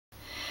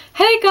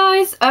Hey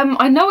guys,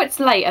 I know it's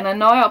late and I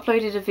know I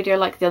uploaded a video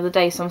like the other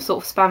day, so I'm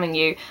sort of spamming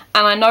you,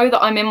 and I know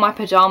that I'm in my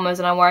pyjamas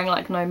and I'm wearing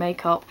like no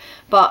makeup,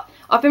 but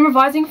I've been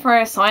revising for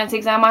a science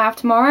exam I have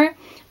tomorrow,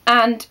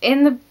 and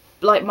in the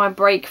my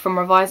break from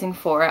revising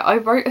for it, I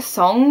wrote a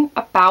song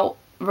about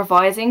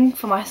revising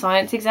for my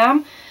science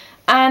exam,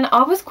 and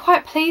I was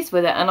quite pleased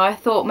with it, and I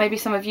thought maybe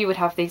some of you would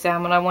have the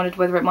exam and I wondered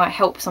whether it might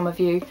help some of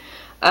you.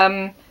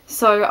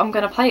 So I'm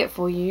going to play it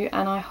for you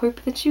and I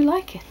hope that you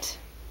like it.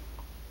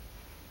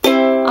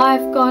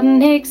 I've got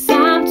an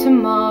exam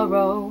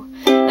tomorrow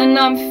and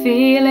I'm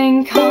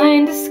feeling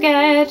kinda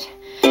scared,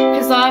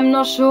 'cause I'm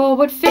not sure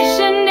what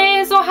fission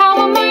is or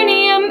how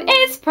ammonium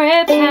is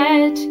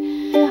prepared.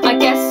 I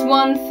guess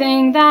one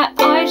thing that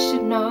I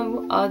should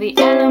know are the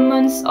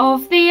elements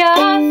of the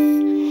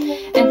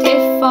earth, and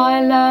if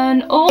I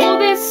learn all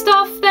this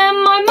stuff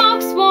then my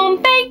marks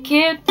won't make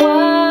it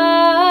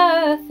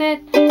worth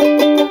it.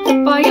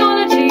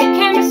 Biology,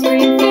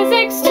 chemistry,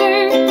 physics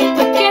too,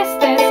 I guess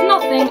there's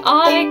nothing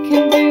I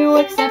can do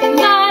except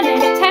learn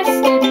it,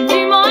 test it and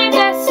do my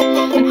best,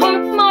 and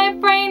hope my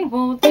brain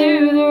will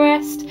do the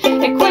rest.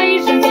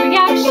 Equations,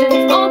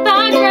 reactions, all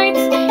that great.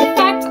 In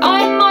fact,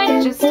 I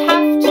might just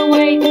have to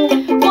wait.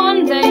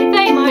 One day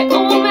they might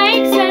all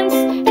make sense.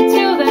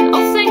 Until then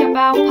I'll sing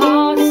about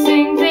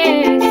passing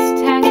this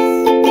test.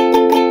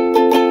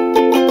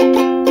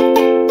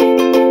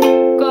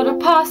 Gotta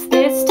pass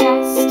this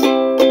test.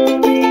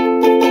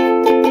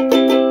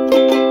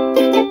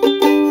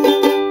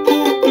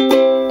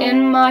 In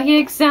my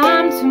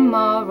exam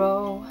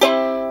tomorrow,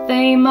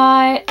 they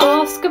might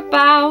ask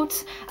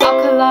about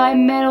alkali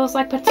metals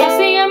like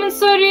potassium and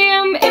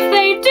sodium. If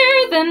they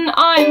do, then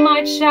I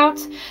might shout.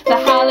 The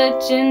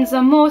halogens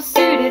are more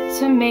suited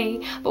to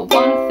me, but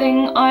one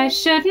thing I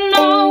should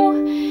know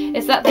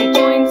is that they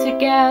join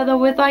together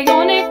with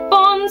ionic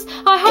bonds.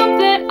 I hope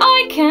that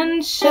I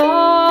can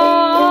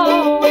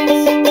show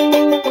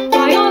it.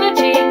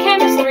 Biology,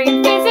 chemistry,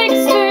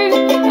 physics too,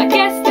 I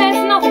guess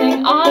there's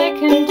nothing I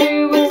can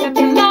do except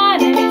to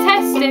learn it,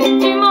 test it, and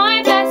do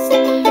my best.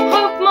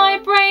 Hope my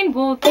brain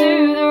will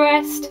do the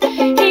rest.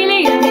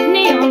 Helium,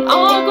 neon,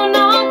 argon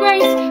are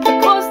great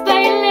because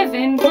they live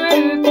in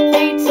group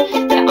 8.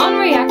 They're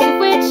unreactive,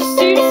 which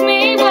suits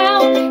me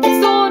well.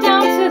 It's all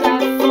down to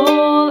that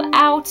full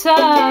outer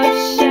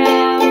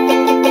shell.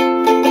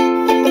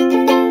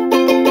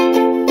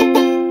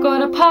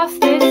 Gotta pass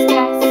this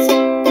test.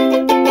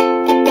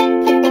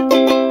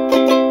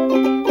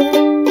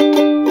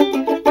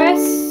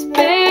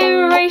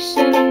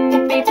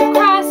 Respiration beats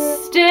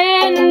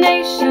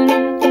procrastination.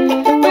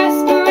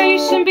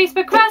 Respiration beats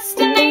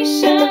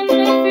procrastination.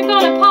 If you're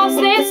gonna pass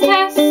this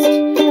test,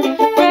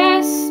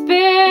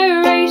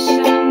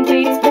 respiration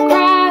beats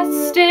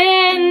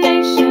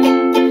procrastination.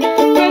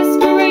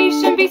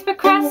 Respiration beats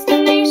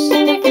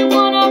procrastination. If you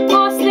wanna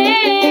pass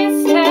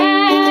this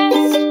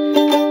test.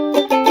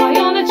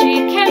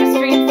 Biology,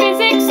 chemistry, and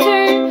physics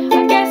too, I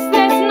guess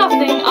there's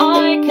nothing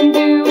I can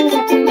do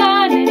except to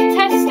learn it,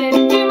 test it,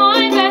 and do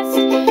my best.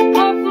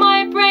 Hope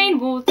my brain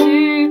will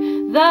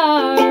do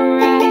the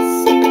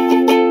rest.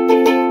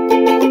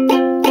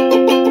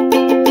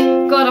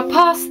 Gotta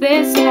pass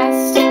this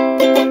test.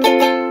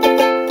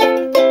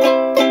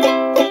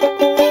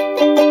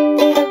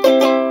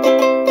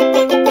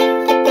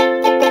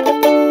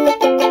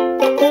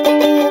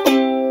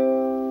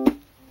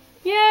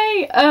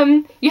 Yay!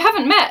 You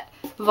haven't met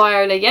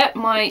Viola yet,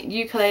 my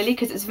ukulele,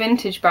 because it's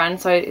vintage brand,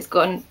 so it's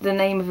got the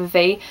name of a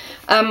V.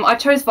 I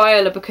chose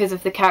Viola because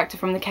of the character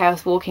from the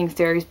Chaos Walking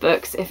series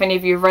books. If any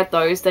of you have read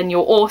those, then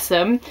you're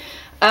awesome.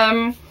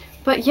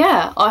 But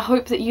yeah, I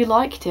hope that you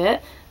liked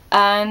it,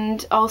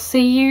 and I'll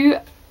see you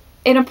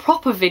in a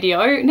proper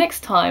video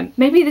next time.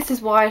 Maybe this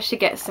is why I should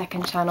get a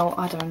second channel,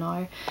 I don't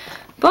know.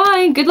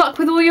 Bye! Good luck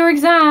with all your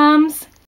exams!